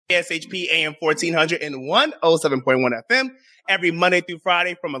SHP AM 1400 and 107.1 FM every Monday through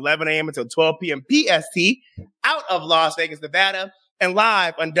Friday from 11 a.m. until 12 p.m. PST out of Las Vegas, Nevada, and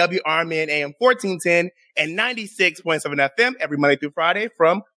live on WRMN AM 1410 and 96.7 FM every Monday through Friday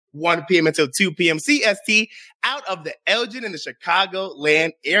from 1 p.m. until 2 p.m. CST out of the Elgin and the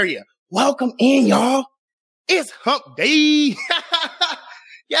Chicagoland area. Welcome in, y'all. It's hump day.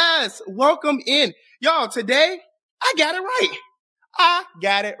 Yes, welcome in. Y'all, today, I got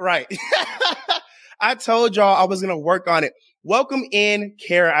it right. I told y'all I was going to work on it. Welcome in,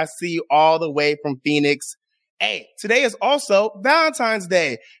 Kara. I see you all the way from Phoenix. Hey, today is also Valentine's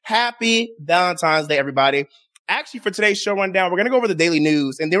Day. Happy Valentine's Day, everybody. Actually, for today's show rundown, we're going to go over the daily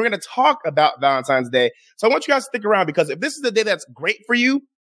news, and then we're going to talk about Valentine's Day. So I want you guys to stick around, because if this is a day that's great for you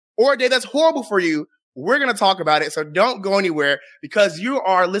or a day that's horrible for you, we're going to talk about it. So don't go anywhere, because you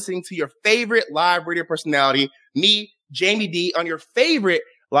are listening to your favorite live radio personality, me, Jaime Dee, on your favorite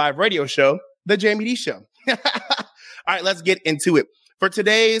live radio show, The Jaime Dee Show. All right, let's get into it. For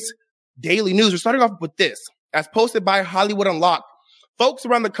today's daily news, we're starting off with this. As posted by Hollywood Unlocked, folks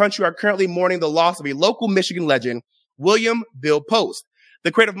around the country are currently mourning the loss of a local Michigan legend, William Bill Post,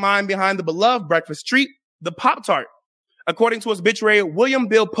 the creative mind behind the beloved breakfast treat, the Pop-Tart. According to his obituary, William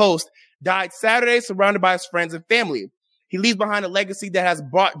Bill Post died Saturday surrounded by his friends and family. He leaves behind a legacy that has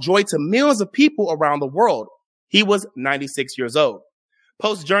brought joy to millions of people around the world. He was 96 years old.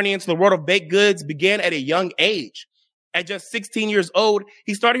 Post's journey into the world of baked goods began at a young age. At just 16 years old,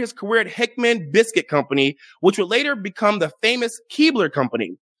 he started his career at Hickman Biscuit Company, which would later become the famous Keebler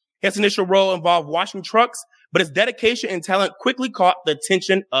Company. His initial role involved washing trucks, but his dedication and talent quickly caught the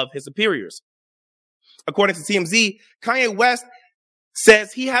attention of his superiors. According to TMZ, Kanye West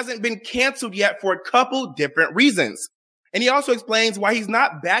says he hasn't been canceled yet for a couple different reasons. And he also explains why he's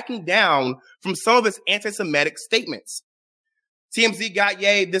not backing down from some of his anti-Semitic statements. TMZ got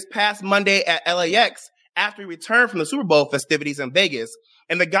Ye this past Monday at LAX after he returned from the Super Bowl festivities in Vegas,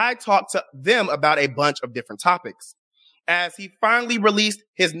 and the guy talked to them about a bunch of different topics. As he finally released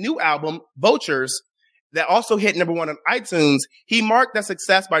his new album, Vultures, that also hit #1 on iTunes, he marked that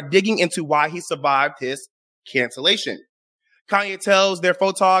success by digging into why he survived his cancellation. Kanye tells their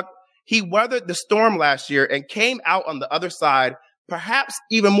photog he weathered the storm last year and came out on the other side, perhaps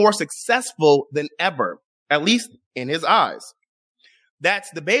even more successful than ever, at least in his eyes. That's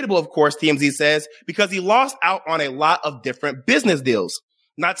debatable, of course, TMZ says, because he lost out on a lot of different business deals,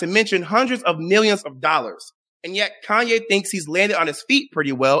 not to mention hundreds of millions of dollars. And yet Kanye thinks he's landed on his feet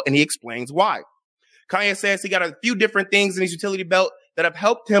pretty well, and he explains why. Kanye says he got a few different things in his utility belt that have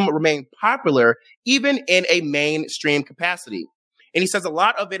helped him remain popular, even in a mainstream capacity. And he says a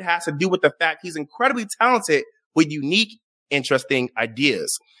lot of it has to do with the fact he's incredibly talented with unique, interesting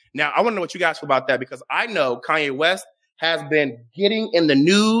ideas. Now, I want to know what you guys feel about that, because I know Kanye West has been getting in the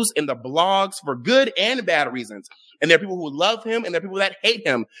news, in the blogs, for good and bad reasons. And there are people who love him, and there are people that hate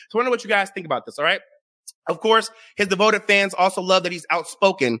him. So I want to know what you guys think about this, all right? Of course, his devoted fans also love that he's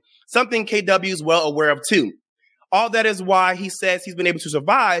outspoken, something KW is well aware of too. All that is why he says he's been able to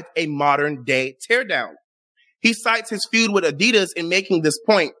survive a modern day teardown. He cites his feud with Adidas in making this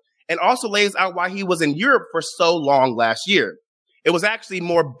point, and also lays out why he was in Europe for so long last year. It was actually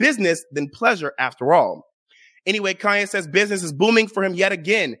more business than pleasure after all. Anyway, Kanye says business is booming for him yet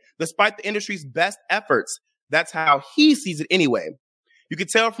again, despite the industry's best efforts. That's how he sees it anyway. You could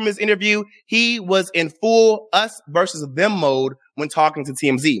tell from his interview, he was in full us versus them mode when talking to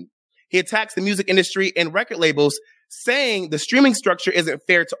TMZ. He attacks the music industry and record labels, saying the streaming structure isn't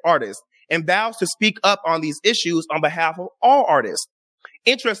fair to artists, and vows to speak up on these issues on behalf of all artists.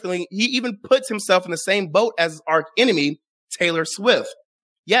 Interestingly, he even puts himself in the same boat as his arch enemy, Taylor Swift.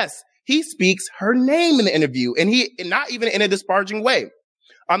 Yes, he speaks her name in the interview, and not even in a disparaging way.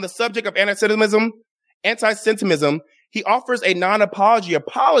 On the subject of anti-Semitism, he offers a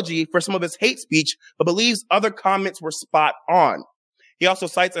apology for some of his hate speech, but believes other comments were spot on. He also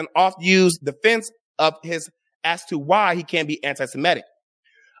cites an oft-used defense of his as to why he can't be anti-Semitic.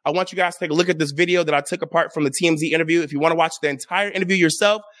 I want you guys to take a look at this video that I took apart from the TMZ interview. If you want to watch the entire interview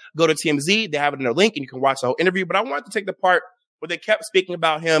yourself, go to TMZ. They have it in their link, and you can watch the whole interview. But I wanted to take the part where they kept speaking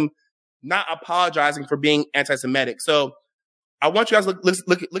about him not apologizing for being anti-Semitic. So I want you guys to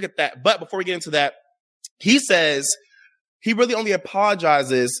look at that. But before we get into that, he says he really only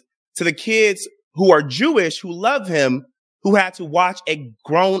apologizes to the kids who are Jewish, who love him, who had to watch a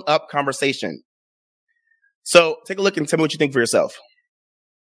grown-up conversation. So take a look and tell me what you think for yourself.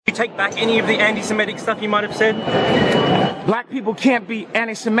 You take back any of the anti-Semitic stuff you might have said? Black people can't be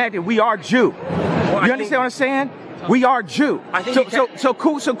anti-Semitic. We are Jew. Well, you understand what I'm saying? We are Jew. So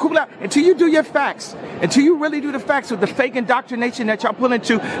cool out. Until you do your facts, until you really do the facts with the fake indoctrination that y'all pull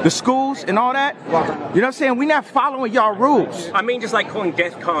into the schools and all that, you know what I'm saying? We're not following y'all rules. I mean, just like calling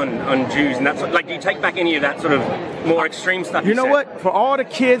DEFCON on Jews and that's like, do you take back any of that sort of more extreme stuff? You know what? For all the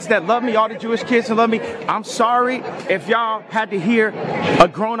kids that love me, all the Jewish kids that love me, I'm sorry if y'all had to hear a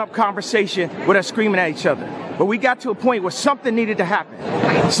grown-up conversation with us screaming at each other. But we got to a point where something needed to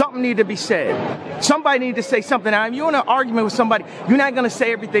happen. Something needed to be said. Somebody needed to say something. Now, if you're in an argument with somebody, you're not going to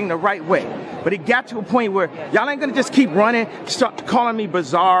say everything the right way. But it got to a point where y'all ain't going to just keep running, start calling me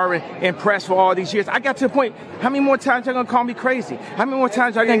bizarre and impressed for all these years. I got to a point, how many more times y'all going to call me crazy? How many more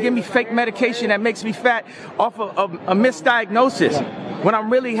times y'all going to give me fake medication that makes me fat off of a misdiagnosis when I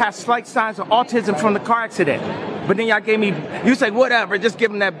really have slight signs of autism from the car accident? But then y'all gave me, you say, whatever, just give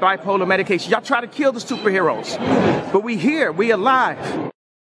them that bipolar medication. Y'all try to kill the superheroes. But we here, we alive.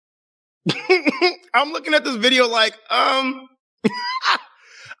 I'm looking at this video like, I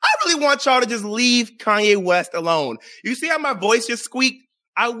really want y'all to just leave Kanye West alone. You see how my voice just squeaked?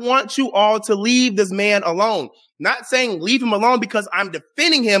 I want you all to leave this man alone. Not saying leave him alone because I'm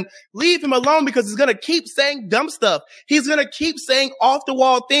defending him. Leave him alone because he's going to keep saying dumb stuff. He's going to keep saying off the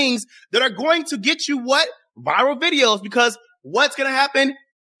wall things that are going to get you what? Viral videos, because what's going to happen?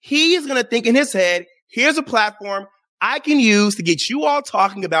 He's going to think in his head, here's a platform I can use to get you all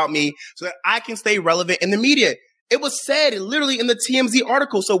talking about me so that I can stay relevant in the media. It was said literally in the TMZ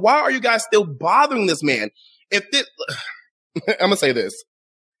article. So why are you guys still bothering this man? I'm going to say this.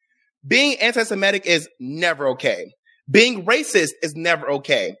 Being anti-Semitic is never okay. Being racist is never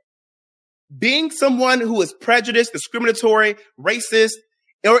okay. Being someone who is prejudiced, discriminatory, racist,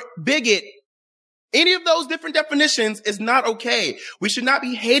 or bigot, any of those different definitions is not okay. We should not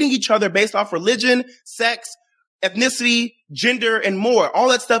be hating each other based off religion, sex, ethnicity, gender, and more. All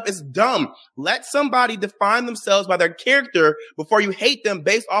that stuff is dumb. Let somebody define themselves by their character before you hate them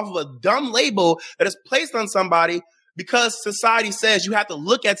based off of a dumb label that is placed on somebody because society says you have to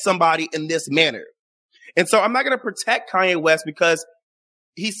look at somebody in this manner. And so I'm not going to protect Kanye West because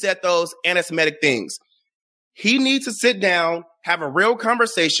he said those anti-Semitic things. He needs to sit down, have a real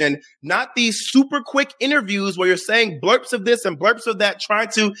conversation, not these super quick interviews where you're saying blurps of this and blurps of that, trying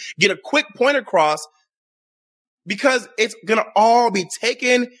to get a quick point across, because it's going to all be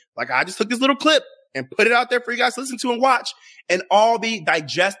taken, like I just took this little clip and put it out there for you guys to listen to and watch, and all be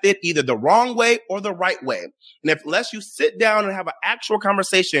digested either the wrong way or the right way. And unless you sit down and have an actual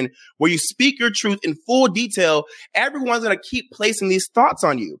conversation where you speak your truth in full detail, everyone's going to keep placing these thoughts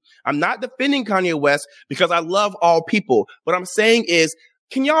on you. I'm not defending Kanye West because I love all people. What I'm saying is,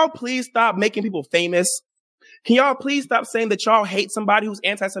 can y'all please stop making people famous? Can y'all please stop saying that y'all hate somebody who's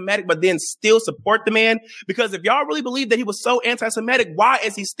anti-Semitic, but then still support the man? Because if y'all really believe that he was so anti-Semitic, why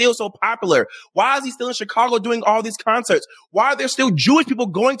is he still so popular? Why is he still in Chicago doing all these concerts? Why are there still Jewish people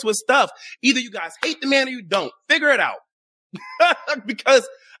going to his stuff? Either you guys hate the man or you don't. Figure it out. Because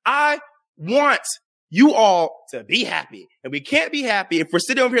I want you all to be happy. And we can't be happy if we're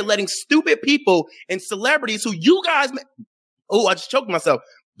sitting over here letting stupid people and celebrities who you guys I just choked myself.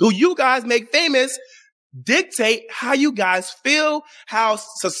 Who you guys make famous dictate how you guys feel, how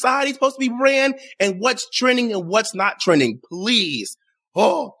society's supposed to be ran, and what's trending and what's not trending. Please.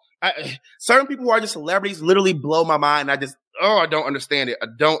 Certain people who are just celebrities literally blow my mind. I don't understand it. I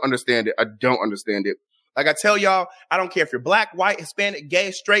don't understand it. Like I tell y'all, I don't care if you're black, white, Hispanic,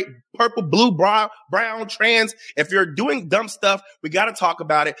 gay, straight, purple, blue, brown, trans. If you're doing dumb stuff, we got to talk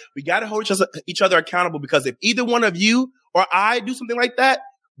about it. We got to hold each other accountable, because if either one of you or I do something like that,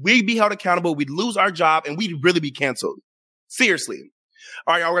 we'd be held accountable, we'd lose our job, and we'd really be canceled. Seriously.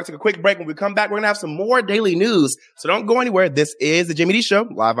 All right, y'all, we're going to take a quick break. When we come back, we're going to have some more daily news. So don't go anywhere. This is the Jaime Dee Show,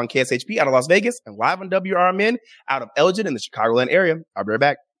 live on KSHP out of Las Vegas and live on WRMN out of Elgin in the Chicagoland area. I'll be right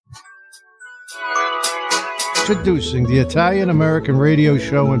back. Introducing the Italian-American radio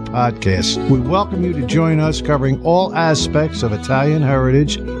show and podcast. We welcome you to join us, covering all aspects of Italian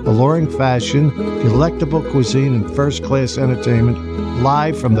heritage, alluring fashion, delectable cuisine, and first-class entertainment,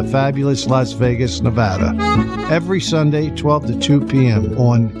 live from the fabulous Las Vegas, Nevada. Every Sunday, 12 to 2 p.m.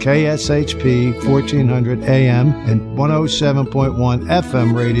 on KSHP 1400 AM and 107.1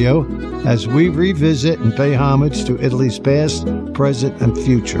 FM radio, as we revisit and pay homage to Italy's past, present, and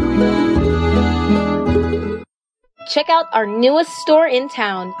future. Check out our newest store in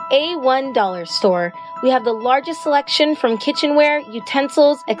town, A1 Dollar Store. We have the largest selection from kitchenware,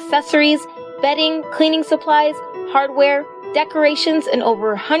 utensils, accessories, bedding, cleaning supplies, hardware, decorations, and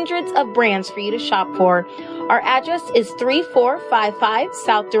over hundreds of brands for you to shop for. Our address is 3455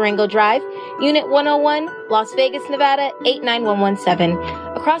 South Durango Drive, Unit 101, Las Vegas, Nevada, 89117,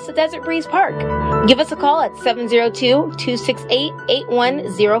 across the Desert Breeze Park. Give us a call at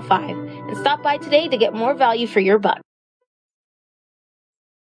 702-268-8105 and stop by today to get more value for your buck.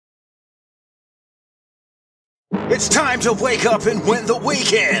 It's time to wake up and win the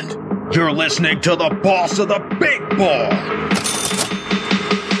weekend. You're listening to the boss of the big ball,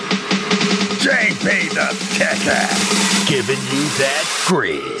 JP the Kicker, giving you that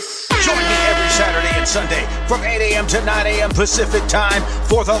grease. Join me every Saturday and Sunday from 8 a.m. to 9 a.m. Pacific Time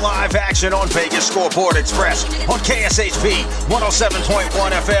for the live action on Vegas Scoreboard Express on KSHP 107.1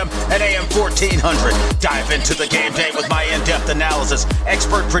 FM and AM 1400. Dive into the game day with my in-depth analysis,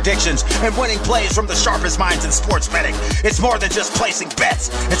 expert predictions, and winning plays from the sharpest minds in sports betting. It's more than just placing bets.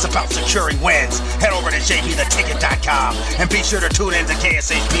 It's about securing wins. Head over to jptheticket.com and be sure to tune in to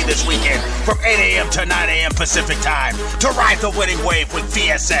KSHP this weekend from 8 a.m. to 9 a.m. Pacific Time to ride the winning wave with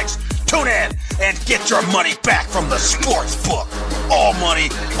VSX. Tune in and get your money back from the sports book. All money,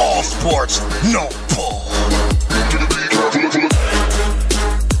 all sports, no bull.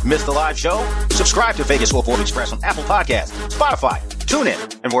 Missed the live show? Subscribe to Vegas Scoreboard Express on Apple Podcasts, Spotify,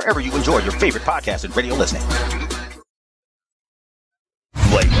 TuneIn, and wherever you enjoy your favorite podcast and radio listening.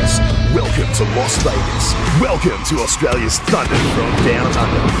 Ladies, welcome to Las Vegas. Welcome to Australia's thunder from down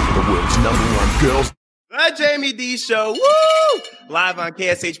under. The world's #1 girls. The Jaime Dee Show, woo! Live on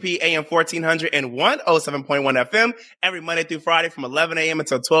KSHP AM 1400 and 107.1 FM every Monday through Friday from 11 a.m.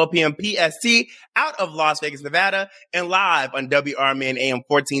 until 12 p.m. PST out of Las Vegas, Nevada, and live on WRMN AM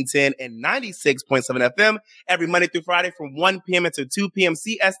 1410 and 96.7 FM every Monday through Friday from 1 p.m. until 2 p.m.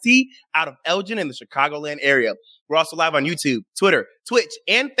 CST out of Elgin in the Chicagoland area. We're also live on YouTube, Twitter, Twitch,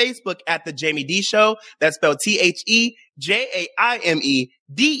 and Facebook at The Jaime Dee Show. That's spelled TheJaimedeshow.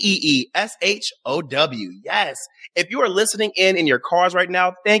 Yes. If you are listening in your cars right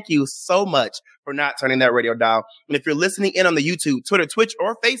now, thank you so much for not turning that radio dial. And if you're listening in on the YouTube, Twitter, Twitch,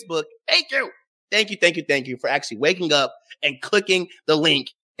 or Facebook, thank you. Thank you for actually waking up and clicking the link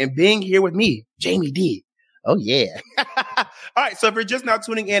and being here with me, Jaime Dee. Oh, yeah. All right. So if you're just now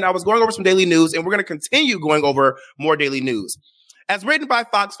tuning in, I was going over some daily news, and we're going to continue going over more daily news. As written by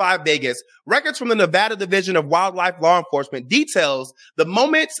Fox 5 Vegas, records from the Nevada Division of Wildlife Law Enforcement details the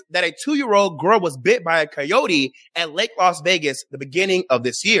moments that a 2-year-old girl was bit by a coyote at Lake Las Vegas the beginning of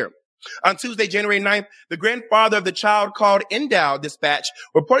this year. On Tuesday, January 9th, the grandfather of the child called Endow Dispatch,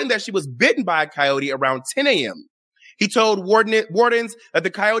 reporting that she was bitten by a coyote around 10 a.m. He told wardens that the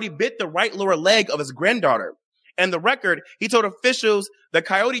coyote bit the right lower leg of his granddaughter. And the record, he told officials the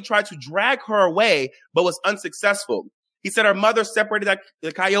coyote tried to drag her away, but was unsuccessful. He said her mother separated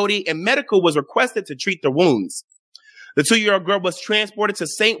the coyote and medical was requested to treat the wounds. The 2-year-old girl was transported to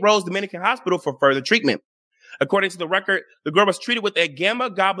St. Rose Dominican Hospital for further treatment. According to the record, the girl was treated with a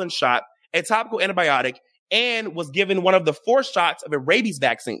gamma goblin shot, a topical antibiotic, and was given one of the 4 shots of a rabies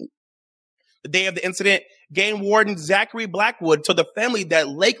vaccine. The day of the incident, game warden Zachary Blackwood told the family that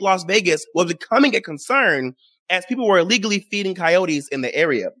Lake Las Vegas was becoming a concern as people were illegally feeding coyotes in the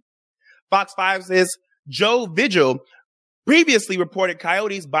area. Fox 5's Joe Vigil previously reported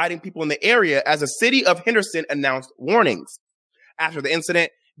coyotes biting people in the area as the city of Henderson announced warnings. After the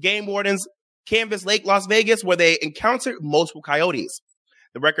incident, game wardens canvassed Lake Las Vegas where they encountered multiple coyotes.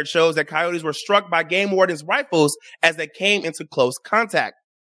 The record shows that coyotes were struck by game wardens' rifles as they came into close contact.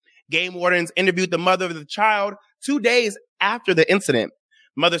 Game wardens interviewed the mother of the child 2 days after the incident.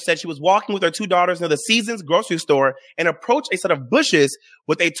 Mother said she was walking with her 2 daughters near the Seasons grocery store and approached a set of bushes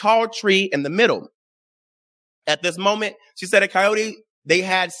with a tall tree in the middle. At this moment, she said a coyote they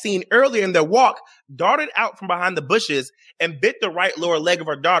had seen earlier in their walk darted out from behind the bushes and bit the right lower leg of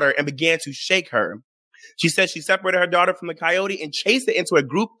her daughter and began to shake her. She said she separated her daughter from the coyote and chased it into a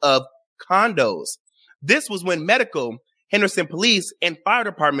group of condos. This was when medical, Henderson police, and fire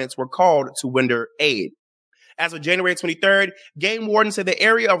departments were called to render aid. As of January 23rd, game wardens said the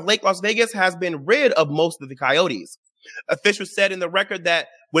area of Lake Las Vegas has been rid of most of the coyotes. Officials said in the record that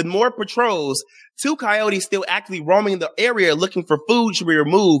with more patrols, 2 coyotes still actively roaming the area looking for food should be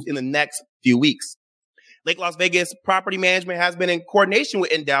removed in the next few weeks. Lake Las Vegas property management has been in coordination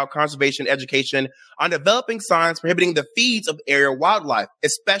with Endow Conservation Education on developing signs prohibiting the feeds of area wildlife,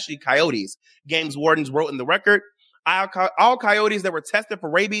 especially coyotes. Games wardens wrote in the record, all coyotes that were tested for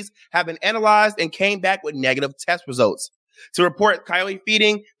rabies have been analyzed and came back with negative test results. To report coyote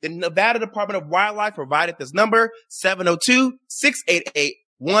feeding, the Nevada Department of Wildlife provided this number,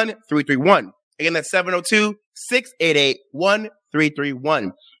 702-688-1331. Again, that's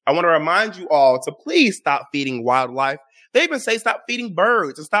 702-688-1331. I want to remind you all to please stop feeding wildlife. They even say stop feeding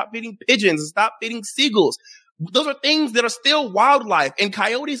birds and stop feeding pigeons and stop feeding seagulls. Those are things that are still wildlife, and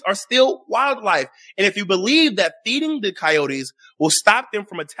coyotes are still wildlife. And if you believe that feeding the coyotes will stop them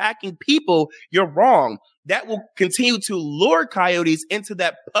from attacking people, you're wrong. That will continue to lure coyotes into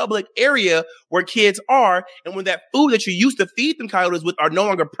that public area where kids are. And when that food that you used to feed them coyotes with are no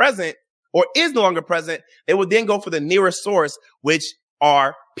longer present or is no longer present, they will then go for the nearest source, which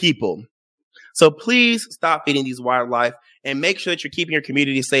are people. So please stop feeding these wildlife and make sure that you're keeping your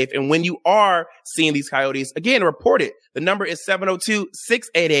community safe. And when you are seeing these coyotes, again, report it. The number is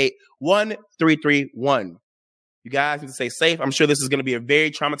 702-688-1331. You guys need to stay safe. I'm sure this is going to be a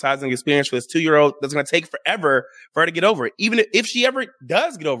very traumatizing experience for this 2-year-old that's going to take forever for her to get over it, even if she ever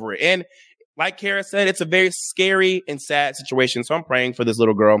does get over it. And like Kara said, it's a very scary and sad situation. So I'm praying for this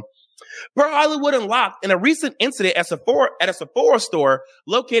little girl. Per Hollywood Unlocked, in a recent incident at a Sephora store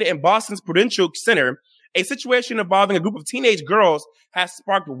located in Boston's Prudential Center, a situation involving a group of teenage girls has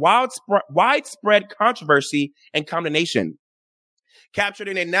sparked widespread controversy and condemnation. Captured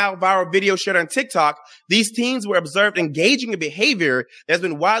in a now viral video shared on TikTok, these teens were observed engaging in behavior that has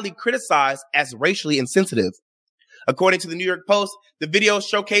been widely criticized as racially insensitive. According to the New York Post, the video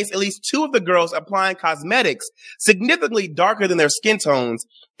showcased at least 2 of the girls applying cosmetics significantly darker than their skin tones,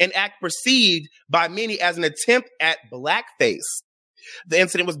 an act perceived by many as an attempt at blackface. The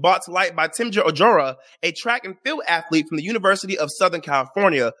incident was brought to light by Timja Ojora, a track and field athlete from the University of Southern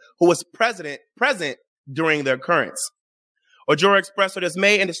California, who was present during the occurrence. Ojora expressed her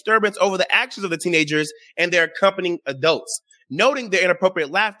dismay and disturbance over the actions of the teenagers and their accompanying adults, noting their inappropriate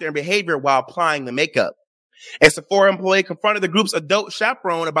laughter and behavior while applying the makeup. A Sephora employee confronted the group's adult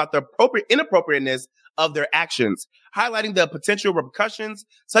chaperone about the inappropriateness of their actions, highlighting the potential repercussions,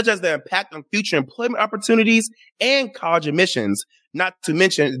 such as the impact on future employment opportunities and college admissions, not to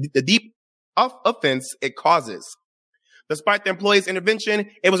mention the deep offense it causes. Despite the employee's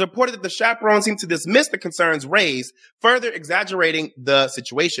intervention, it was reported that the chaperone seemed to dismiss the concerns raised, further exaggerating the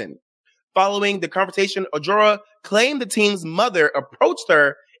situation. Following the confrontation, Ojora claimed the teen's mother approached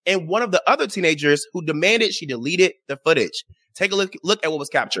her and one of the other teenagers who demanded she deleted the footage. Take a look at what was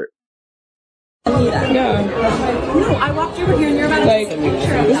captured. Yeah. No, I walked over here and you're about to take a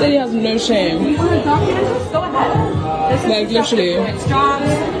picture of this that. lady has no shame. You want to document this? Go ahead. This Like, literally. It's strong,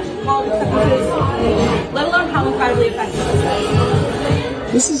 well, let alone how incredibly effective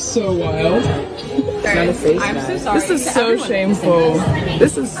it This is so wild. is. I'm so sorry. This is so shameful.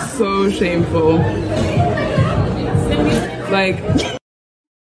 This is so shameful. Like...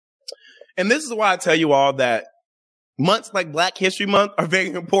 And this is why I tell you all that months like Black History Month are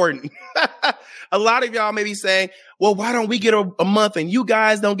very important. A lot of y'all may be saying, well, why don't we get a month and you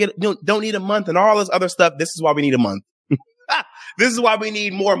guys don't need a month and all this other stuff. This is why we need a month. This is why we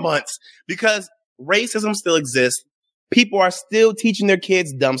need more months, because racism still exists. People are still teaching their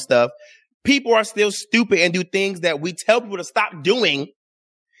kids dumb stuff. People are still stupid and do things that we tell people to stop doing.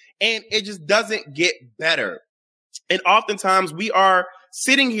 And it just doesn't get better. And oftentimes we are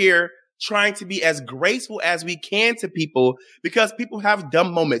sitting here trying to be as graceful as we can to people because people have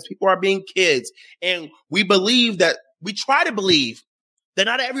dumb moments. People are being kids. And we try to believe that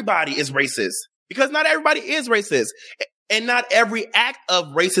not everybody is racist, because not everybody is racist. And not every act of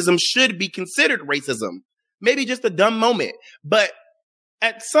racism should be considered racism. Maybe just a dumb moment. But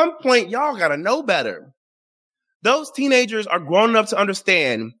at some point, y'all gotta know better. Those teenagers are grown enough to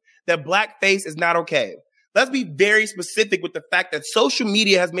understand that blackface is not okay. Let's be very specific with the fact that social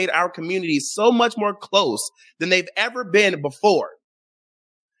media has made our communities so much more close than they've ever been before.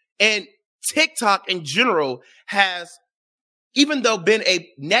 And TikTok in general has, even though been a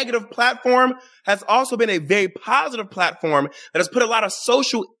negative platform, has also been a very positive platform that has put a lot of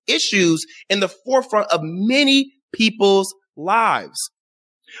social issues in the forefront of many people's lives.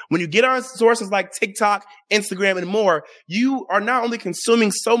 When you get on sources like TikTok, Instagram, and more, you are not only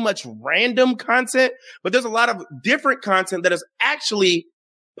consuming so much random content, but there's a lot of different content that is actually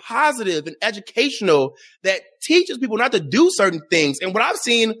positive and educational that teaches people not to do certain things. And what I've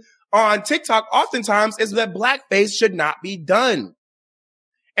seen on TikTok oftentimes is that blackface should not be done.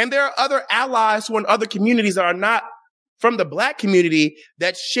 And there are other allies who are in other communities that are not from the Black community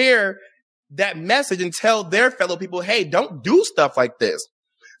that share that message and tell their fellow people, hey, don't do stuff like this.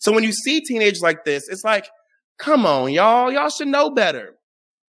 So when you see teenagers like this, it's like, come on, y'all. Y'all should know better.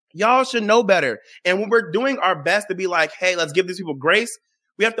 Y'all should know better. And when we're doing our best to be like, hey, let's give these people grace,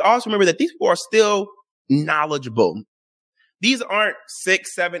 we have to also remember that these people are still knowledgeable. These aren't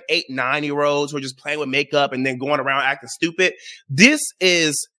 6, 7, 8, 9-year-olds who are just playing with makeup and then going around acting stupid. This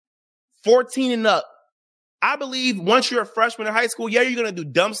is 14 and up. I believe once you're a freshman in high school, yeah, you're going to do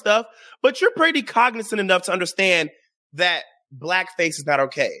dumb stuff, but you're pretty cognizant enough to understand that blackface is not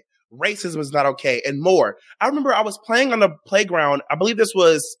okay. racism is not okay, and more. I remember I was playing on the playground. I believe this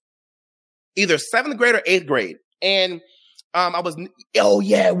was either 7th grade or 8th grade. And it was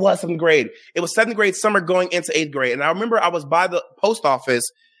 7th grade. It was 7th grade summer going into 8th grade. And I remember I was by the post office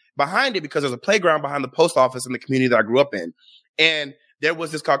behind it because there's a playground behind the post office in the community that I grew up in. And there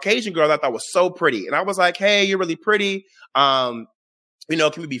was this Caucasian girl that I thought was so pretty. And I was like, hey, you're really pretty. Can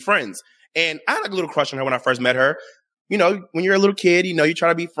we be friends? And I had a little crush on her when I first met her. When you're a little kid, you try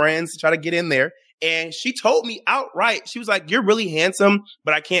to be friends, try to get in there. And she told me outright, she was like, you're really handsome,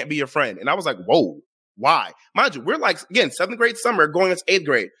 but I can't be your friend. And I was like, whoa, why? Mind you, we're like, again, 7th grade summer going into 8th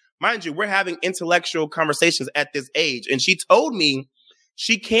grade. Mind you, we're having intellectual conversations at this age. And she told me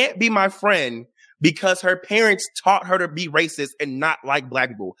she can't be my friend because her parents taught her to be racist and not like black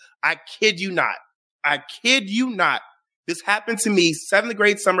people. I kid you not. This happened to me 7th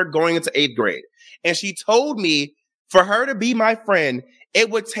grade summer going into 8th grade. And she told me for her to be my friend, it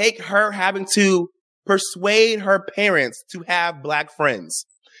would take her having to persuade her parents to have black friends.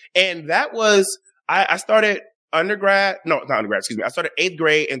 And that was, I started I started 8th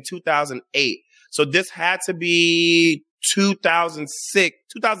grade in 2008. So this had to be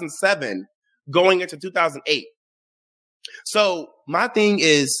 2007 going into 2008. So my thing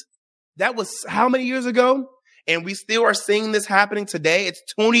is, that was how many years ago? And we still are seeing this happening today. It's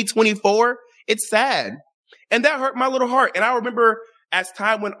 2024. It's sad. And that hurt my little heart. And I remember as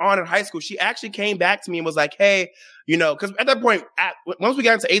time went on in high school, she actually came back to me and was like, hey, because at that point, once we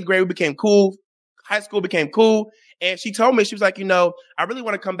got into 8th grade, we became cool. High school became cool. And she told me, she was like, I really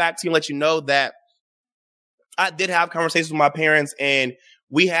want to come back to you and let you know that I did have conversations with my parents, and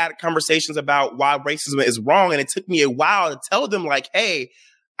we had conversations about why racism is wrong. And it took me a while to tell them, like, hey,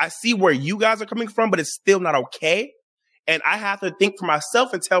 I see where you guys are coming from, but it's still not okay. And I have to think for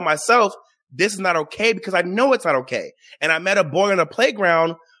myself and tell myself, this is not okay, because I know it's not okay. And I met a boy on a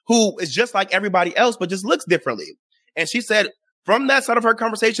playground who is just like everybody else, but just looks differently. And she said from that side of her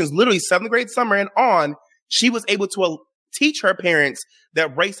conversations, literally 7th grade summer and on, she was able to teach her parents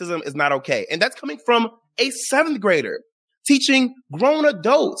that racism is not okay. And that's coming from a 7th grader teaching grown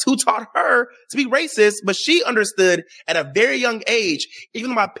adults who taught her to be racist, but she understood at a very young age,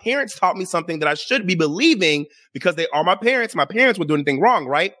 even though my parents taught me something that I should be believing because they are my parents would do anything wrong,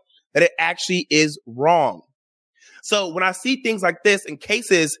 right? That it actually is wrong. So when I see things like this in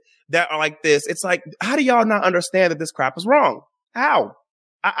cases that are like this, it's like, how do y'all not understand that this crap is wrong? How?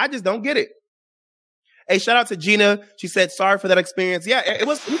 I just don't get it. Hey, shout out to Gina. She said, sorry for that experience. Yeah, it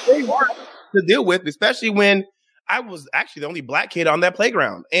was very hard to deal with, especially when I was actually the only black kid on that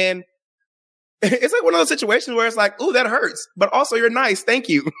playground. And it's like one of those situations where it's like, ooh, that hurts. But also you're nice. Thank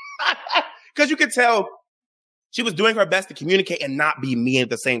you. Because you could tell she was doing her best to communicate and not be mean at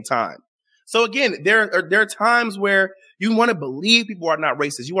the same time. So again, there are times where you want to believe people are not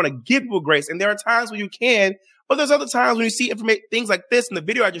racist. You want to give people grace. And there are times when you can, but there's other times when you see things like this in the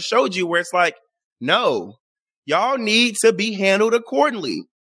video I just showed you where it's like, no, y'all need to be handled accordingly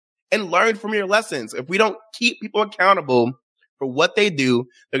and learn from your lessons. If we don't keep people accountable for what they do,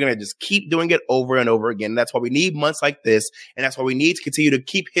 they're going to just keep doing it over and over again. And that's why we need months like this. And that's why we need to continue to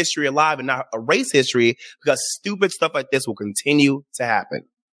keep history alive and not erase history, because stupid stuff like this will continue to happen.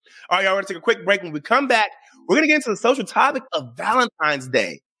 All right, y'all, we're going to take a quick break. When we come back, we're going to get into the social topic of Valentine's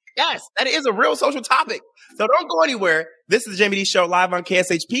Day. Yes, that is a real social topic. So don't go anywhere. This is the Jaime Dee Show live on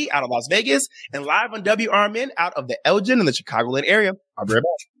KSHP out of Las Vegas and live on WRMN out of the Elgin and the Chicagoland area. I'll be right back.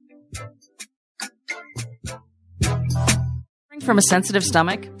 From a sensitive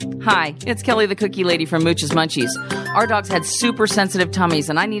stomach? Hi, it's Kelly the Cookie Lady from Mooch's Munchies. Our dogs had super sensitive tummies,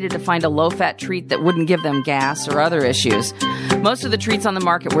 and I needed to find a low-fat treat that wouldn't give them gas or other issues. Most of the treats on the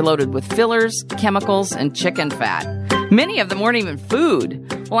market were loaded with fillers, chemicals, and chicken fat. Many of them weren't even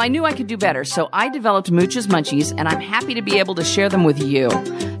food. Well, I knew I could do better, so I developed Mooch's Munchies, and I'm happy to be able to share them with you.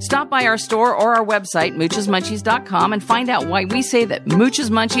 Stop by our store or our website, moochesmunchies.com, and find out why we say that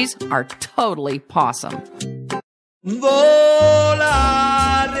Mooch's Munchies are totally pawsome.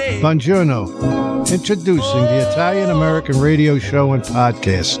 Buongiorno. Introducing the Italian-American radio show and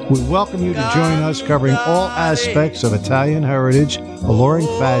podcast. We welcome you to join us covering all aspects of Italian heritage, alluring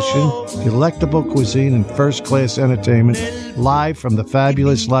fashion, delectable cuisine, and first-class entertainment, live from the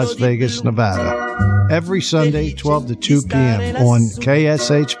fabulous Las Vegas, Nevada. Every Sunday, 12 to 2 p.m. on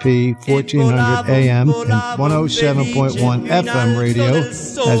KSHP 1400 AM and 107.1 FM radio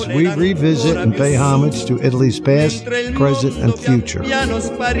as we revisit and pay homage to Italy's past, present, and future.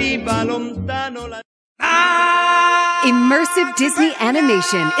 Immersive Disney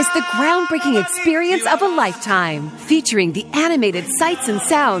animation is the groundbreaking experience of a lifetime, featuring the animated sights and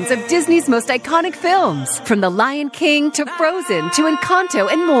sounds of Disney's most iconic films, from The Lion King to Frozen to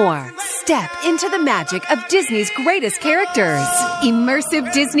Encanto and more. Step into the magic of Disney's greatest characters.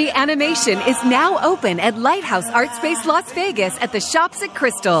 Immersive Disney animation is now open at Lighthouse Art Space Las Vegas at the Shops at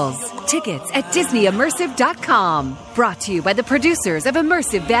Crystals. Tickets at DisneyImmersive.com. Brought to you by the producers of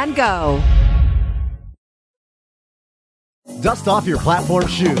Immersive Van Gogh. Dust off your platform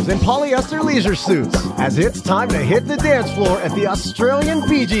shoes and polyester leisure suits, as it's time to hit the dance floor at the Australian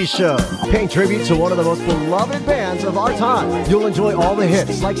Bee Gee Show. Paying tribute to one of the most beloved bands of our time, you'll enjoy all the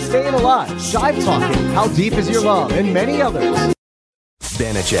hits like Staying Alive, Jive Talking, How Deep Is Your Love, and many others.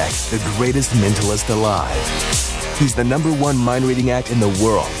 Banachek, the greatest mentalist alive. He's the #1 mind-reading act in the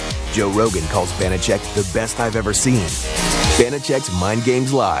world. Joe Rogan calls Banachek the best I've ever seen. Banachek's Mind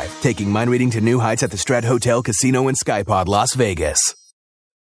Games Live, taking mind reading to new heights at the Strat Hotel, Casino, and Skypod, Las Vegas.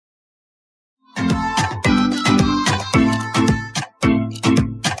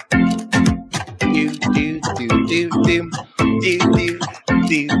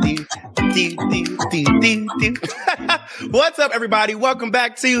 What's up, everybody? Welcome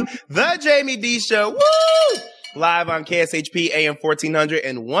back to the Jaime Dee Show. Woo! Live on KSHP AM 1400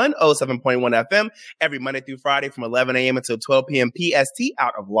 and 107.1 FM every Monday through Friday from 11 a.m. until 12 p.m. PST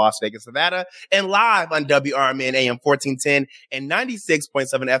out of Las Vegas, Nevada, and live on WRMN AM 1410 and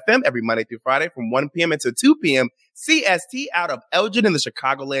 96.7 FM every Monday through Friday from 1 p.m. until 2 p.m. CST out of Elgin in the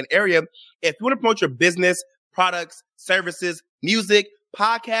Chicagoland area. If you want to promote your business, products, services, music,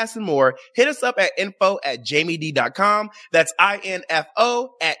 podcasts, and more, hit us up at info@JamieD.com. That's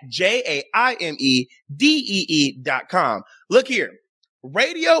info@JAIMEDEE.com. Look here.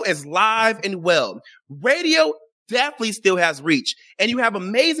 Radio is live and well. Radio definitely still has reach. And you have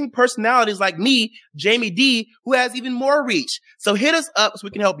amazing personalities like me, Jaime Dee, who has even more reach. So hit us up so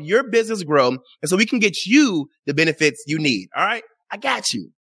we can help your business grow and so we can get you the benefits you need. All right? I got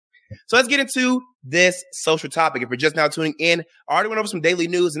you. So let's get into this social topic. If you're just now tuning in, I already went over some daily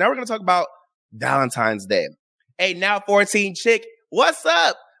news, and now we're going to talk about Valentine's Day. Hey, now 14 chick, what's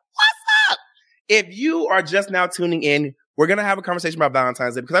up? What's up? If you are just now tuning in, we're going to have a conversation about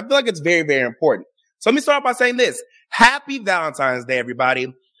Valentine's Day because I feel like it's very, very important. So let me start off by saying this. Happy Valentine's Day, everybody.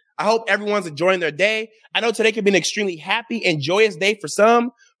 I hope everyone's enjoying their day. I know today could be an extremely happy and joyous day for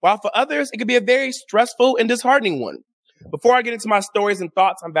some, while for others, it could be a very stressful and disheartening one. Before I get into my stories and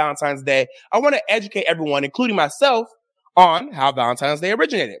thoughts on Valentine's Day, I want to educate everyone, including myself, on how Valentine's Day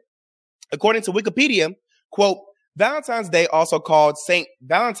originated. According to Wikipedia, quote, Valentine's Day, also called St.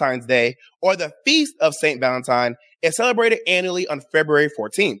 Valentine's Day or the Feast of St. Valentine, is celebrated annually on February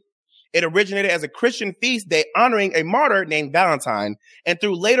 14th. It originated as a Christian feast day honoring a martyr named Valentine, and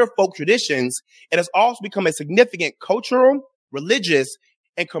through later folk traditions, it has also become a significant cultural, religious,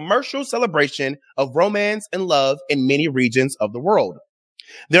 and commercial celebration of romance and love in many regions of the world.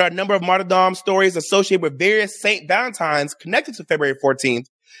 There are a number of martyrdom stories associated with various St. Valentines connected to February 14th,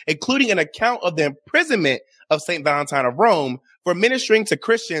 including an account of the imprisonment of St. Valentine of Rome for ministering to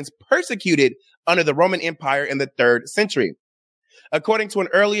Christians persecuted under the Roman Empire in the 3rd century. According to an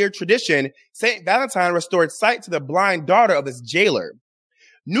earlier tradition, St. Valentine restored sight to the blind daughter of his jailer.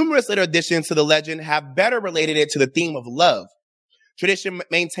 Numerous later additions to the legend have better related it to the theme of love. Tradition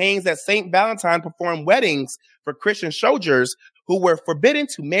maintains that St. Valentine performed weddings for Christian soldiers who were forbidden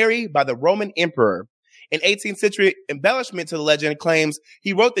to marry by the Roman emperor. An 18th century embellishment to the legend claims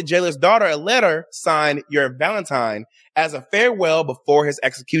he wrote the jailer's daughter a letter signed Your Valentine as a farewell before his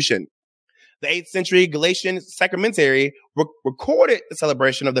execution. The 8th century Galatian sacramentary recorded the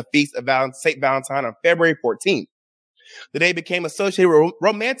celebration of the feast of St. Valentine on February 14th. The day became associated with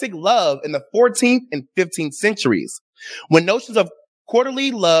romantic love in the 14th and 15th centuries, when notions of quarterly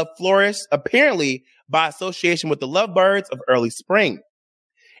love flourished apparently by association with the lovebirds of early spring.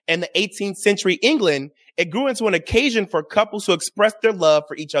 In the 18th century England, it grew into an occasion for couples to express their love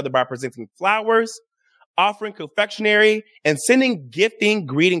for each other by presenting flowers, offering confectionery, and sending gifting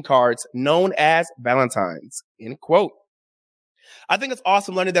greeting cards known as Valentines, end quote. I think it's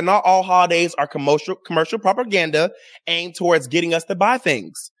awesome learning that not all holidays are commercial propaganda aimed towards getting us to buy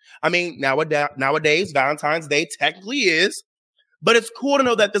things. I mean, nowadays, Valentine's Day technically is, but it's cool to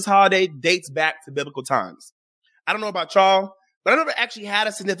know that this holiday dates back to biblical times. I don't know about y'all, but I never actually had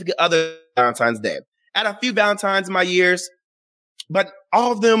a significant other Valentine's Day. I had a few Valentines in my years, but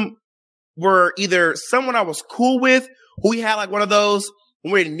all of them were either someone I was cool with, who we had like one of those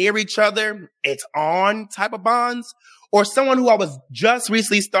when we're near each other, it's on type of bonds, or someone who I was just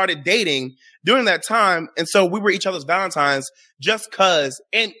recently started dating during that time. And so we were each other's Valentines just cause,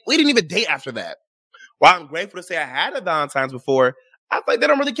 and we didn't even date after that. While I'm grateful to say I had a Valentine's before, I feel like they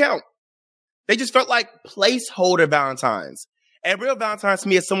don't really count. They just felt like placeholder Valentines. And real Valentine's to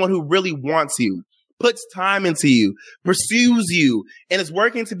me is someone who really wants you, puts time into you, pursues you, and is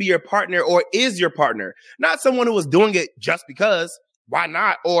working to be your partner or is your partner. Not someone who is doing it just because, why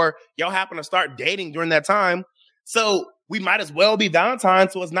not? Or y'all happen to start dating during that time. So we might as well be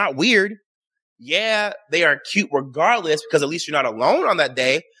Valentine's so it's not weird. Yeah, they are cute regardless because at least you're not alone on that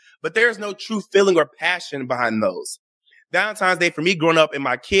day, but there's no true feeling or passion behind those. Valentine's Day for me growing up in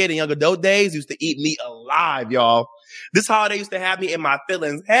my kid and young adult days used to eat me alive, y'all. This holiday used to have me in my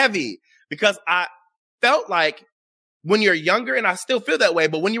feelings heavy because I felt like when you're younger, and I still feel that way,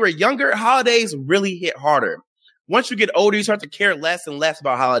 but when you were younger, holidays really hit harder. Once you get older, you start to care less and less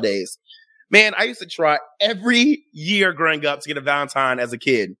about holidays. Man, I used to try every year growing up to get a Valentine as a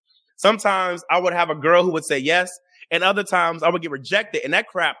kid. Sometimes I would have a girl who would say yes, and other times I would get rejected, and that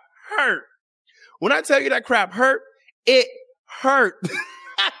crap hurt. When I tell you that crap hurt, it hurt.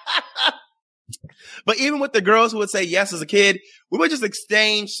 But even with the girls who would say yes as a kid, we would just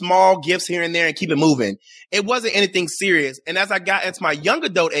exchange small gifts here and there and keep it moving. It wasn't anything serious. And as I got into my young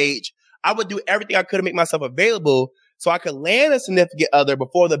adult age, I would do everything I could to make myself available so I could land a significant other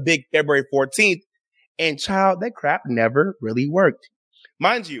before the big February 14th. And child, that crap never really worked.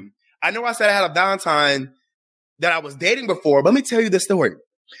 Mind you, I know I said I had a Valentine that I was dating before, but let me tell you this story.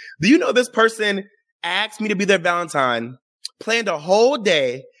 Do you know this person asked me to be their Valentine, planned a whole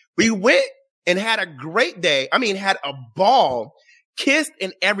day. We went and had a great day. I mean, had a ball, kissed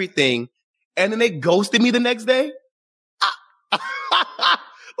and everything. And then they ghosted me the next day.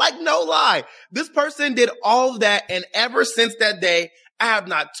 Like, no lie. This person did all of that. And ever since that day, I have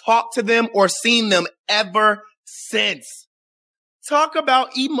not talked to them or seen them ever since. Talk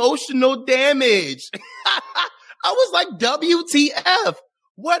about emotional damage. I was like, WTF?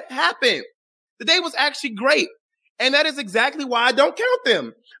 What happened? The day was actually great. And that is exactly why I don't count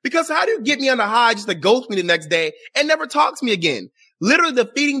them. Because how do you get me on the high just to ghost me the next day and never talk to me again? Literally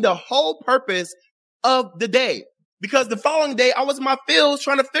defeating the whole purpose of the day. Because the following day, I was in my fields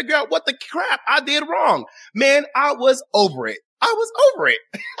trying to figure out what the crap I did wrong. Man, I was over it.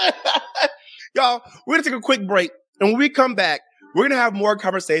 Y'all, we're going to take a quick break. And when we come back, we're going to have more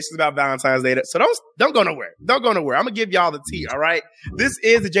conversations about Valentine's Day. So don't go nowhere. Don't go nowhere. I'm going to give y'all the tea, all right? This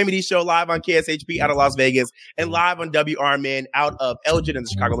is the Jaime Dee Show live on KSHP out of Las Vegas and live on WRMN out of Elgin in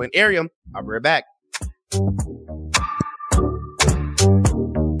the Chicagoland area. I'll be right back.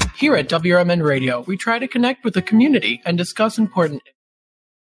 Here at WRMN Radio, we try to connect with the community and discuss important.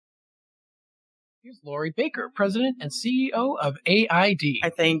 Here's Lori Baker, President and CEO of AID. I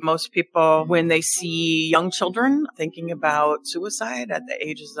think most people, when they see young children thinking about suicide at the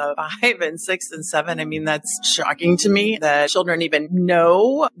ages of 5 and 6 and 7, I mean, that's shocking to me that children even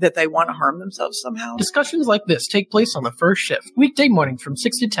know that they want to harm themselves somehow. Discussions like this take place on the first shift, weekday mornings from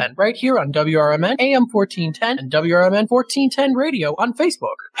 6 to 10, right here on WRMN, AM 1410, and WRMN 1410 Radio on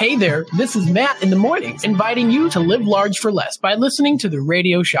Facebook. Hey there, this is Matt in the mornings, inviting you to live large for less by listening to the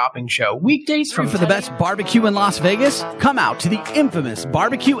Radio Shopping Show, weekdays from for the best barbecue in Las Vegas? Come out to the infamous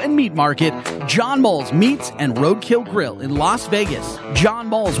barbecue and meat market, John Mole's Meats and Roadkill Grill in Las Vegas. John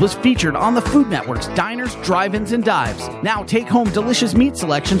Mole's was featured on the Food Network's Diners, Drive-Ins, and Dives. Now take home delicious meat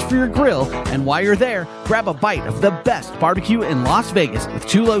selections for your grill, and while you're there, grab a bite of the best barbecue in Las Vegas. With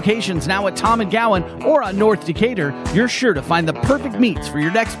 2 locations now at Tom & Gowan or on North Decatur, you're sure to find the perfect meats for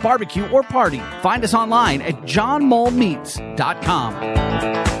your next barbecue or party. Find us online at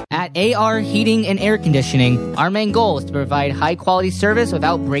johnmolemeats.com. At AR Heating and Air Conditioning, our main goal is to provide high-quality service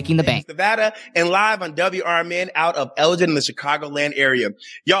without breaking the bank. Nevada and live on WRMN out of Elgin in the Chicagoland area.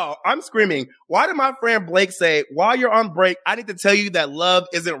 Y'all, I'm screaming. Why did my friend Blake say, while you're on break, I need to tell you that love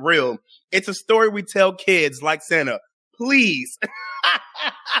isn't real? It's a story we tell kids like Santa. Please.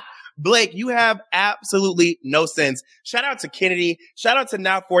 Blake, you have absolutely no sense. Shout out to Kennedy. Shout out to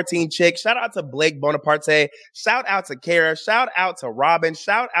Now 14 Chick. Shout out to Blake Bonaparte. Shout out to Kara. Shout out to Robin.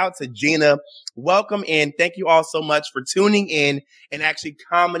 Shout out to Gina. Welcome in. Thank you all so much for tuning in and actually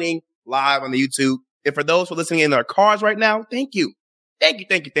commenting live on the YouTube. And for those who are listening in their cars right now, thank you. Thank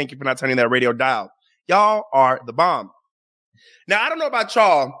you for not turning that radio dial. Y'all are the bomb. Now, I don't know about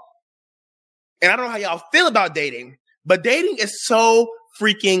y'all, and I don't know how y'all feel about dating, but dating is so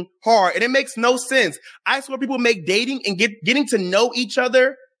freaking hard, and it makes no sense. I swear people make dating and getting to know each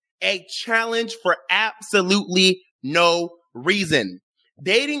other a challenge for absolutely no reason.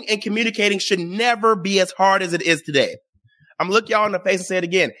 Dating and communicating should never be as hard as it is today. I'm gonna look y'all in the face and say it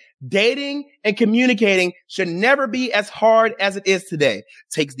again. Dating and communicating should never be as hard as it is today.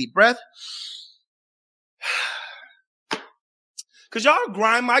 Take a deep breath. Cause y'all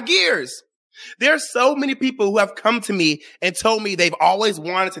grind my gears. There are so many people who have come to me and told me they've always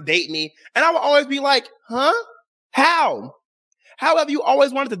wanted to date me. And I would always be like, huh? How? How have you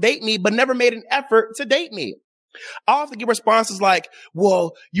always wanted to date me, but never made an effort to date me? I often get responses like,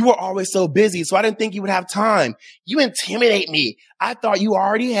 well, you were always so busy, so I didn't think you would have time. You intimidate me. I thought you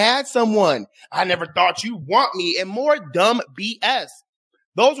already had someone. I never thought you'd want me, and more dumb BS.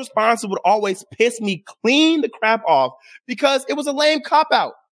 Those responses would always piss me clean the crap off because it was a lame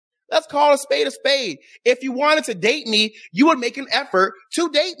cop-out. Let's call a spade a spade. If you wanted to date me, you would make an effort to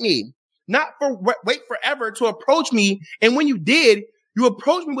date me, not wait forever to approach me. And when you did, you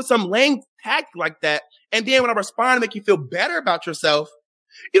approached me with some lame tactic like that. And then when I respond to make you feel better about yourself,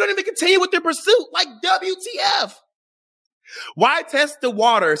 you don't even continue with your pursuit. Like WTF. Why test the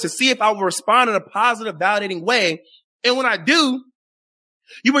waters to see if I will respond in a positive, validating way? And when I do,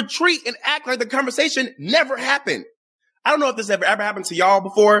 you retreat and act like the conversation never happened. I don't know if this ever happened to y'all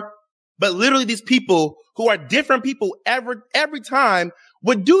before, but literally these people who are different people every time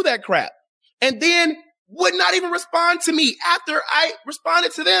would do that crap and then would not even respond to me after I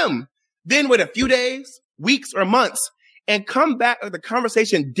responded to them. Then wait a few days, weeks, or months and come back like the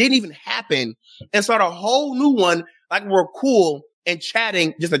conversation didn't even happen and start a whole new one like we're cool and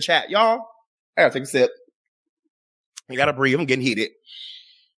chatting just a chat. Y'all, I gotta take a sip. You gotta breathe. I'm getting heated.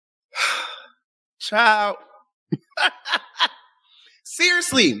 Child.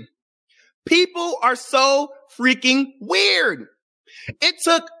 Seriously, people are so freaking weird. It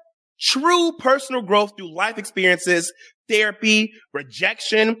took true personal growth through life experiences, therapy,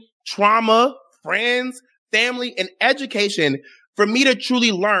 rejection, trauma, friends, family, and education for me to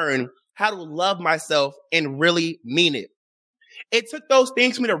truly learn how to love myself and really mean it. It took those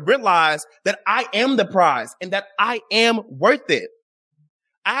things for me to realize that I am the prize and that I am worth it.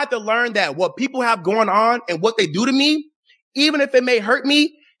 I had to learn that what people have going on and what they do to me, even if it may hurt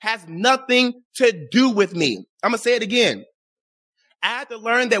me, has nothing to do with me. I'm going to say it again. I had to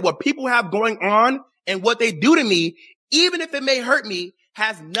learn that what people have going on and what they do to me, even if it may hurt me,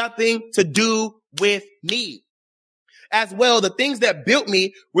 has nothing to do with me. As well, the things that built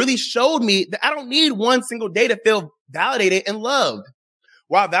me really showed me that I don't need one single day to feel validated and loved.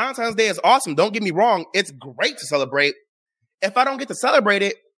 While Valentine's Day is awesome, don't get me wrong, it's great to celebrate. If I don't get to celebrate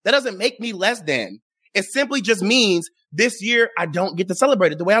it, that doesn't make me less than. It simply just means this year I don't get to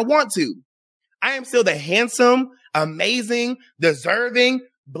celebrate it the way I want to. I am still the handsome, amazing, deserving,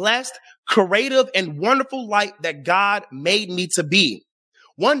 blessed, creative, and wonderful light that God made me to be.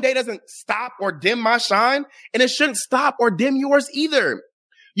 One day doesn't stop or dim my shine, and it shouldn't stop or dim yours either.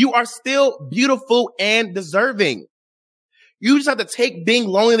 You are still beautiful and deserving. You just have to take being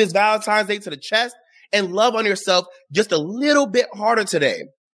lonely this Valentine's Day to the chest and love on yourself just a little bit harder today.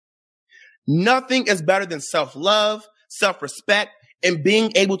 Nothing is better than self-love, self-respect, and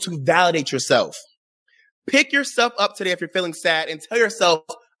being able to validate yourself. Pick yourself up today if you're feeling sad and tell yourself,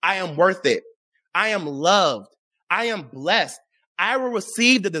 I am worth it. I am loved. I am blessed. I will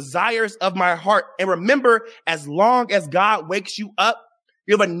receive the desires of my heart. And remember, as long as God wakes you up,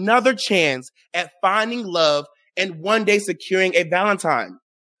 you have another chance at finding love and one day securing a Valentine.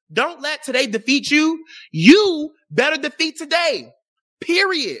 Don't let today defeat you. You better defeat today.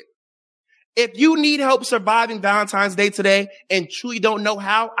 Period. If you need help surviving Valentine's Day today and truly don't know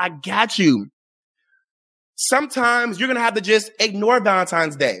how, I got you. Sometimes you're going to have to just ignore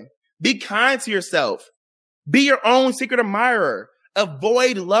Valentine's Day. Be kind to yourself. Be your own secret admirer.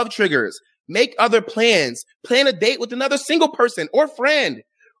 Avoid love triggers. Make other plans. Plan a date with another single person or friend.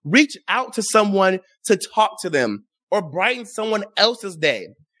 Reach out to someone to talk to them or brighten someone else's day.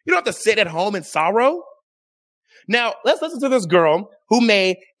 You don't have to sit at home in sorrow. Now, let's listen to this girl who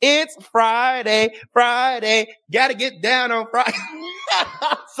made It's Friday, gotta get down on Friday.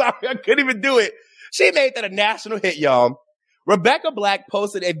 Sorry, I couldn't even do it. She made that a national hit, y'all. Rebecca Black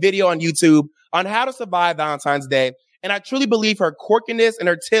posted a video on YouTube on how to survive Valentine's Day, and I truly believe her quirkiness and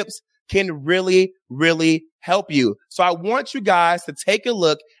her tips can really, really help you. So I want you guys to take a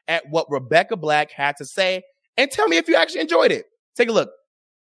look at what Rebecca Black had to say and tell me if you actually enjoyed it. Take a look.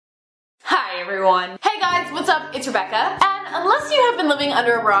 Hi everyone. Hey guys, what's up? It's Rebecca. And unless you have been living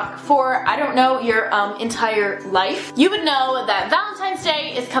under a rock for, I don't know, your entire life, you would know that Valentine's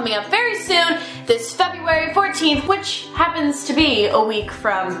Day is coming up very soon, this February 14th, which happens to be a week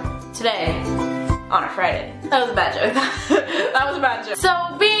from today, on a Friday. That was a bad joke. That was a bad joke.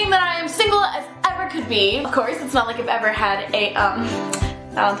 So being that I am single as ever could be, of course, it's not like I've ever had a,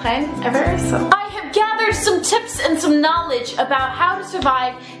 Valentine ever, so I have gathered some tips and some knowledge about how to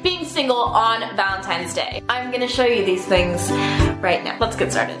survive being single on Valentine's Day. I'm gonna show you these things right now. Let's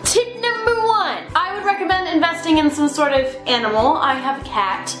get started. Tip number 1. I would recommend recommend investing in some sort of animal. I have a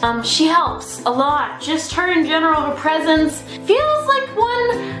cat. She helps a lot. Just her in general, her presence feels like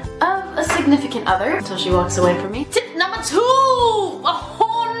one of a significant other until she walks away from me. Tip number 2!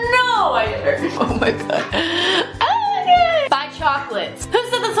 Oh no! I hit her. Oh my god. Buy chocolates. Who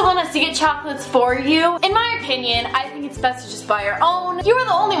said that someone has to get chocolates for you? In my opinion, I think it's best to just buy your own. You are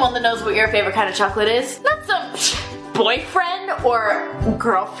the only one that knows what your favorite kind of chocolate is. Not some boyfriend or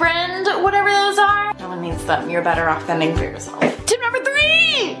girlfriend, whatever those are. No one needs them. You're better off fending for yourself. Tip number 3!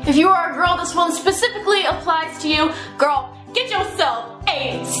 If you are a girl, this one specifically applies to you. Girl, get yourself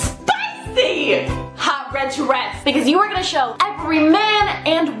a spicy hot red dress, because you are going to show every man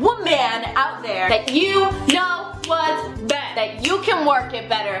and woman out there that you know what's best, that you can work it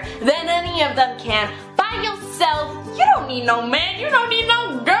better than any of them can by yourself. You don't need no man, you don't need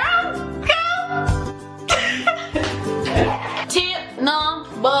no girl. Tip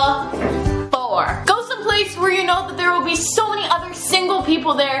number 4. Go someplace where you know that there will be so many other single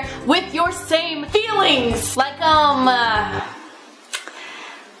people there with your same feelings. Like,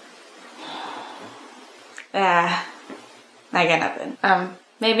 I got nothing.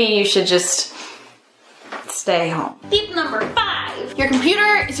 Maybe you should just stay home. Tip number 5. Your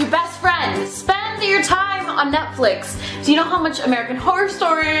computer is your best friend. Spend your time on Netflix. Do you know how much American Horror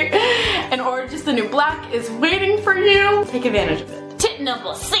Story and Orange is the New Black is waiting for you? Take advantage of it. Tip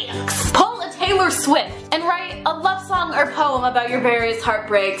number 6. Pull a Taylor Swift and write a love song or poem about your various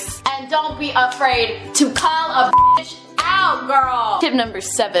heartbreaks. And don't be afraid to call a bitch out, girl. Tip number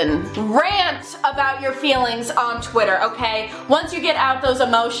 7. Rant about your feelings on Twitter, okay? Once you get out those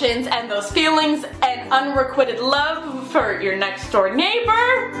emotions and those feelings and unrequited love for your next door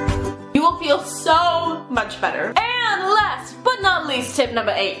neighbor, you will feel so much better. And last but not least, tip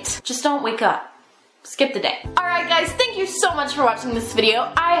number 8. Just don't wake up. Skip the day. Alright guys, thank you so much for watching this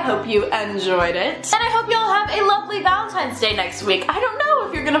video. I hope you enjoyed it. And I hope you all have a lovely Valentine's Day next week. I don't know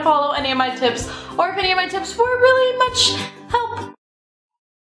if you're gonna follow any of my tips or if any of my tips were really much help.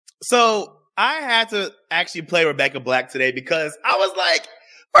 So I had to actually play Rebecca Black today because I was like,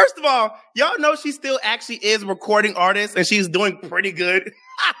 first of all, y'all know she still actually is a recording artist and she's doing pretty good.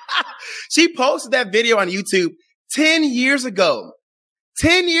 She posted that video on YouTube 10 years ago.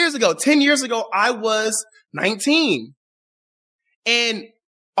 10 years ago, I was 19. And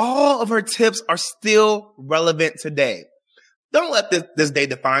all of her tips are still relevant today. Don't let this day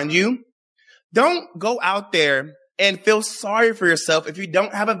define you. Don't go out there and feel sorry for yourself if you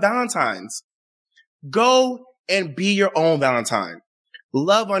don't have a Valentine's. Go and be your own Valentine.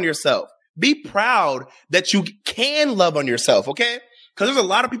 Love on yourself. Be proud that you can love on yourself, okay? Because there's a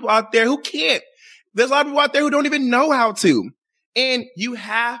lot of people out there who can't. There's a lot of people out there who don't even know how to. And you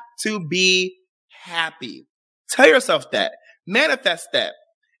have to be happy. Tell yourself that. Manifest that.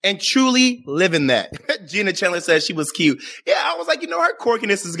 And truly live in that. Gina Chandler says she was cute. Yeah, I was like, her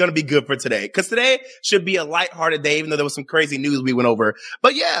quirkiness is going to be good for today. Because today should be a lighthearted day, even though there was some crazy news we went over.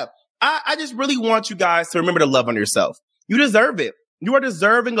 But yeah, I just really want you guys to remember to love on yourself. You deserve it. You are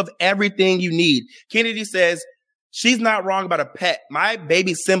deserving of everything you need. Kennedy says, she's not wrong about a pet. My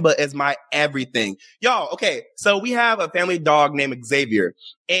baby Simba is my everything. Y'all, okay, so we have a family dog named Xavier.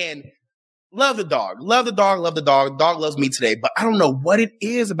 And love the dog. Love the dog. Love the dog. Dog loves me today. But I don't know what it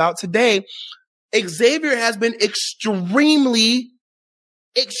is about today. Xavier has been extremely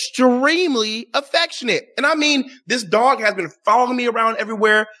affectionate. And I mean, this dog has been following me around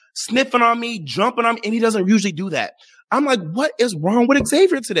everywhere, sniffing on me, jumping on me, and he doesn't usually do that. I'm like, what is wrong with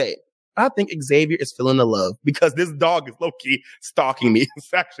Xavier today? I think Xavier is feeling the love because this dog is low-key stalking me.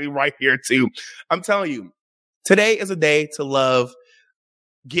 It's actually right here too. I'm telling you, today is a day to love,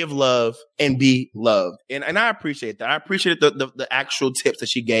 give love, and be loved. And I appreciate that. I appreciate the actual tips that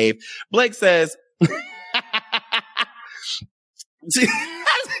she gave. Blake says,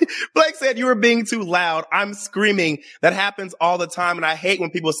 Blake said, you were being too loud. I'm screaming. That happens all the time. And I hate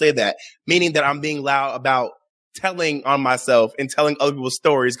when people say that, meaning that I'm being loud about telling on myself and telling other people's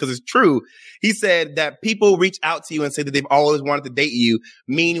stories because it's true. He said that people reach out to you and say that they've always wanted to date you.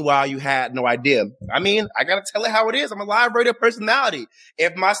 Meanwhile, you had no idea. I mean, I got to tell it how it is. I'm a live radio personality.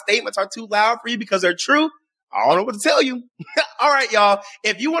 If my statements are too loud for you because they're true, I don't know what to tell you. All right, y'all.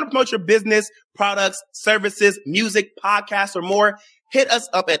 If you want to promote your business, products, services, music, podcasts, or more, hit us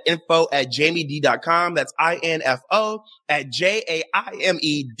up at info@jaimedee.com. That's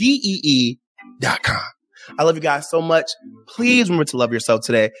info@JAIMEDEE.com. I love you guys so much. Please remember to love yourself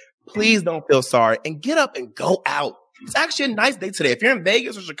today. Please don't feel sorry and get up and go out. It's actually a nice day today. If you're in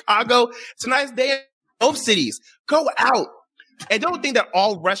Vegas or Chicago, it's a nice day in both cities. Go out. And don't think that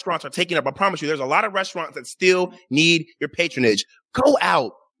all restaurants are taking up. I promise you, there's a lot of restaurants that still need your patronage. Go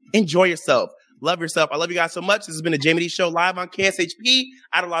out. Enjoy yourself. Love yourself. I love you guys so much. This has been the Jaime Dee Show live on KSHP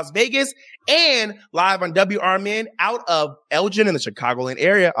out of Las Vegas and live on WRMN out of Elgin in the Chicagoland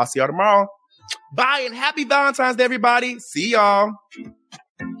area. I'll see y'all tomorrow. Bye and happy Valentine's Day, everybody. See y'all.